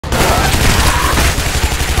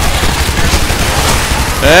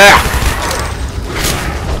Ah!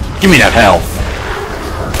 Give me that health.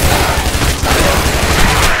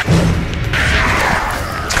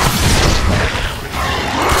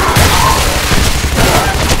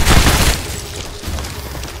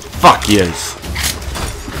 Fuck yes.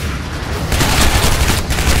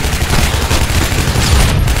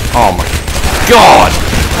 Oh my god!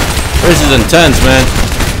 This is intense, man.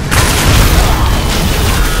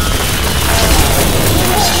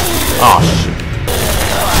 Oh shit.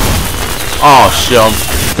 Oh shit,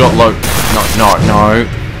 I've got low. No.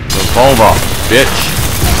 Revolver, bitch.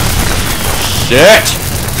 Shit!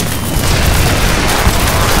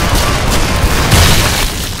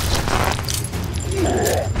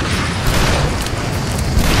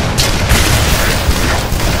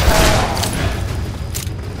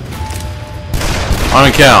 I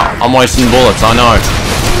don't care. I'm wasting bullets, I know.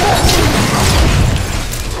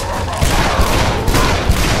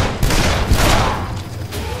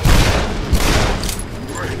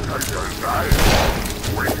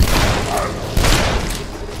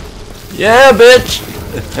 Yeah, bitch!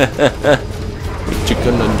 What you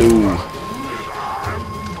gonna do?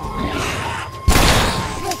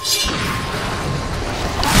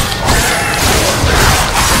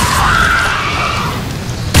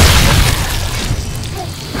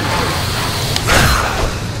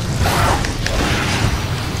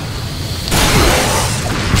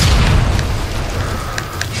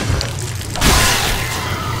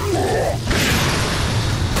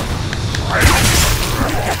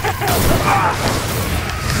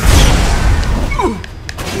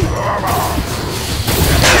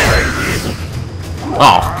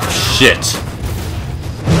 Oh, shit.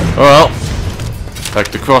 Well, back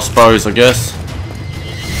to crossbows, I guess.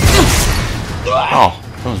 Oh,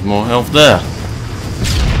 there was more health there.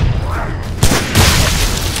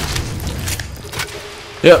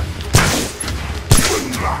 Yep.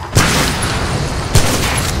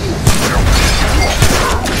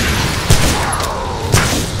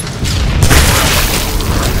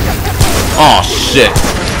 Oh, shit.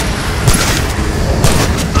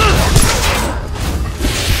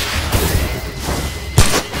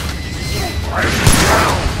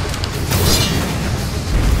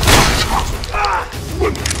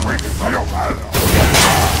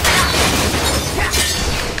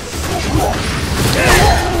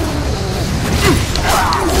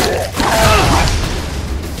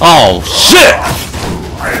 Oh shit!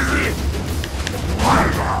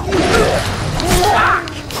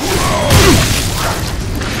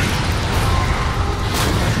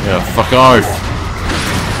 Yeah, fuck off.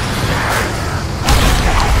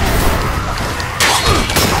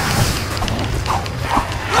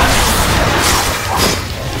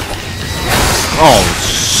 Oh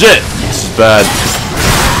shit! This is bad.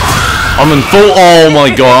 I'm in full. Oh my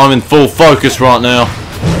god, I'm in full focus right now.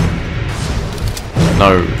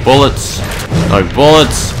 No bullets. No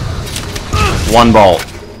bullets. One bolt.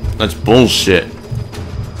 That's bullshit.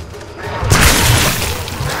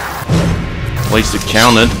 At least it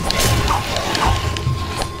counted.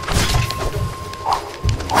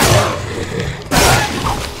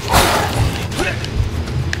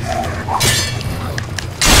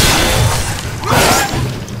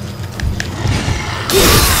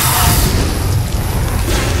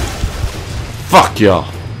 Fuck ya.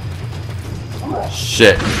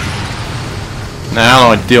 Shit. Now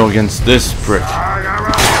how do I deal against this prick?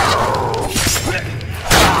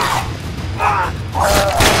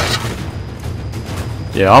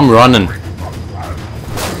 Yeah, I'm running.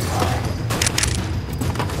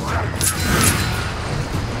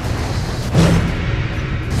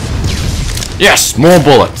 Yes, more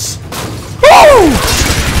bullets. Woo!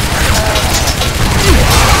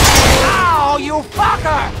 Ow, you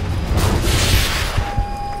fucker!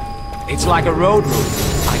 It's like a road route.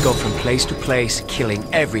 I go from place to place, killing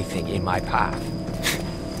everything in my path.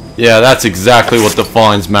 Yeah, that's exactly what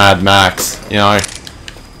defines Mad Max, you know.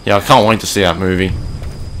 Yeah, I can't wait to see that movie.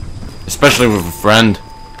 Especially with a friend,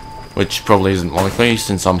 which probably isn't likely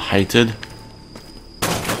since I'm hated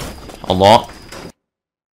a lot.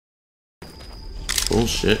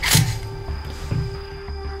 Bullshit.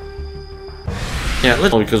 Yeah,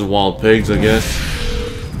 literally because of wild pigs, I guess.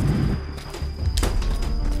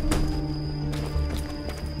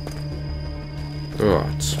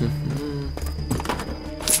 Right.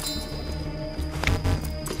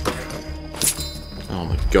 Oh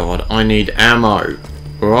my god, I need ammo.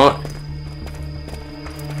 Right?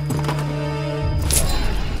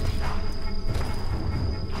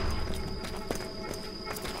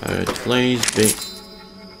 Please be.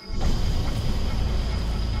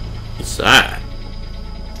 What's that?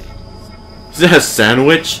 Is that a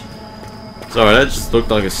sandwich? Sorry, that just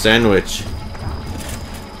looked like a sandwich.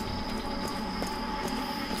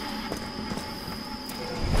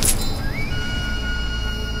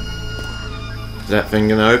 Is that thing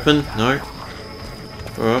gonna open? No?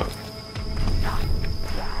 Alright.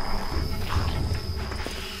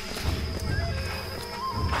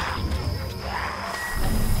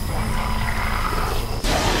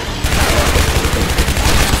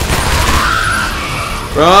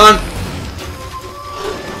 Run!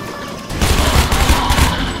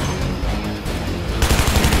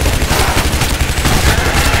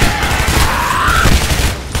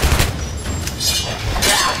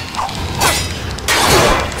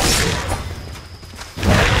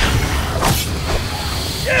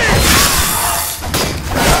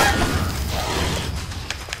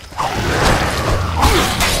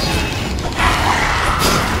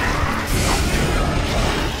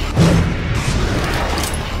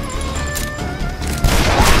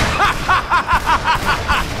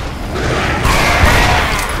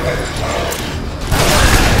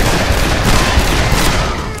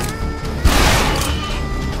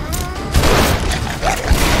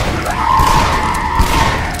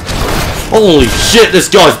 Holy shit, this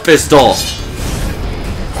guy's pissed off!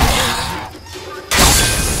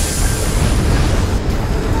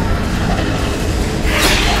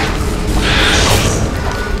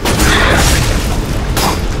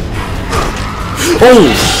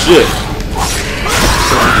 Holy shit!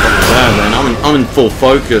 Yeah, man, I'm in full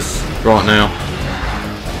focus right now.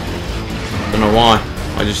 Don't know why.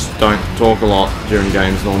 I just don't talk a lot during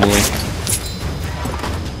games normally.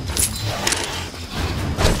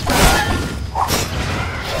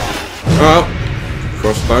 Oh,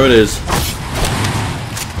 crossbow it is.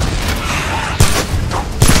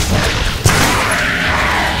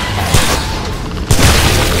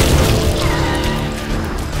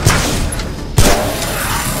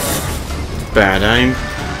 Bad aim.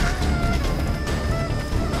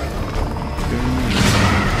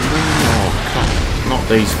 Oh, not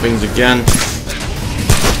these things again.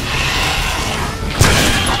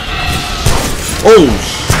 Oh,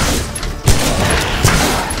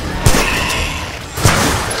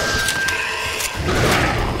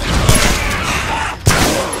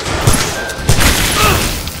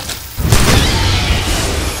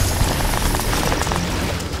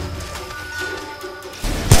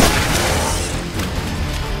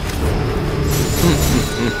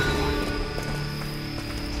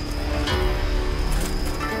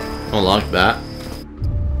 I like that.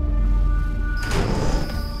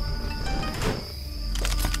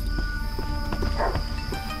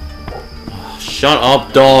 Oh, shut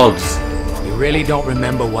up, dogs! You really don't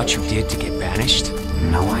remember what you did to get banished?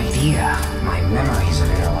 No idea. My memories of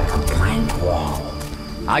it are like a blank wall.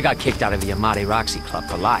 I got kicked out of the Amati Roxy Club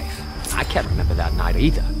for life. I can't remember that night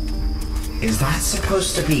either. Is that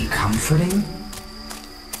supposed to be comforting?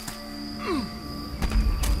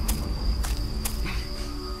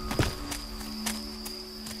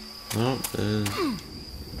 Oh, there's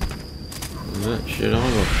that shit on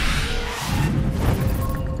it.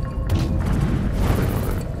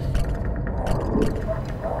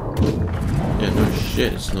 Yeah, no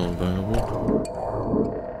shit, it's not available.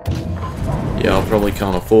 Yeah, I probably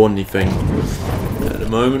can't afford anything at the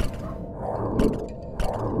moment.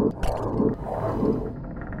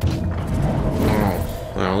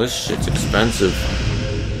 Oh, wow, this shit's expensive.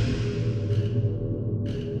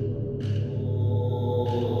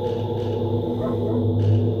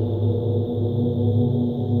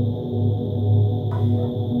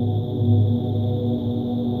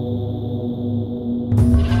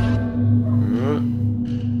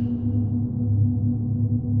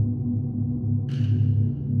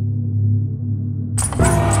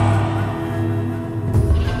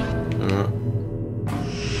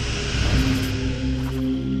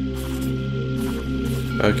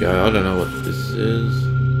 Okay, I don't know what this is.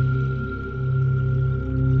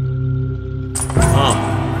 Oh,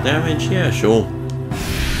 damage? Yeah, sure.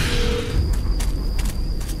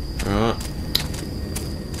 Alright.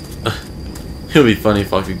 It would be funny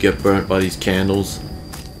if I could get burnt by these candles.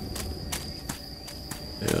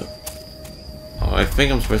 Yeah. Oh, I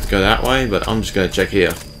think I'm supposed to go that way, but I'm just gonna check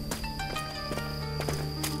here.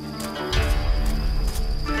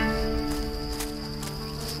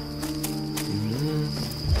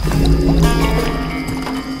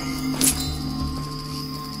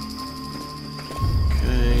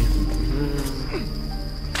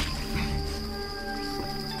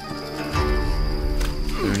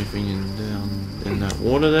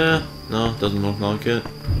 Water there? No, doesn't look like it.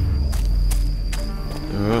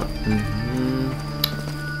 Alright.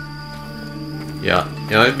 Yeah,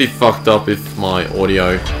 it'd be fucked up if my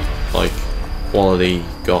audio, like, quality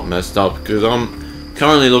got messed up because I'm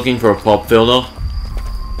currently looking for a pop filter.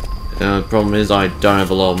 The problem is I don't have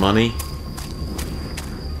a lot of money.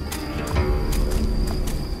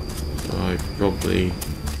 So I probably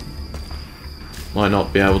might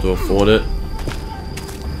not be able to afford it.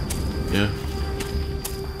 Yeah.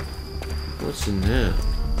 What's in there?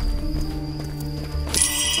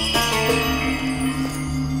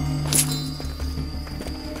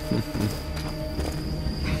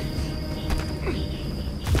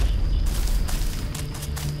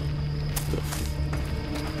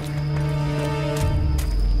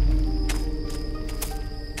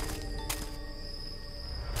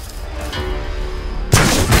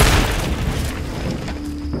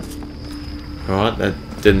 Alright,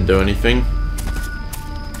 that didn't do anything.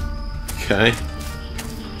 Okay.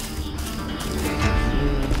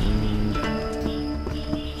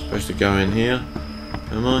 Supposed to go in here,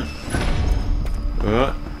 am I?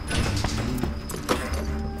 Alright.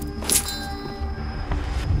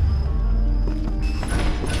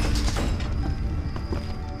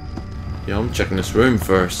 Yeah, I'm checking this room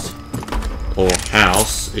first. Or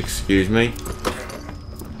house, excuse me.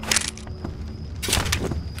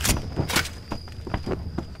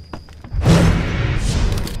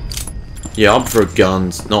 Yeah, I'm for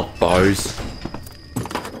guns, not bows.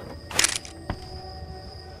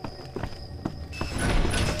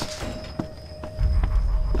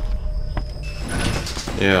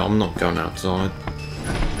 Yeah, I'm not going outside.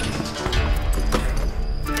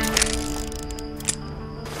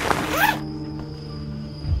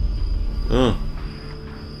 Oh.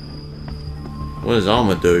 What does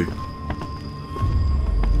armor do?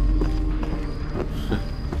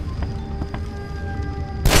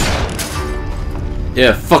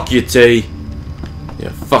 Yeah, fuck you, T. Yeah,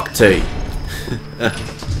 fuck T.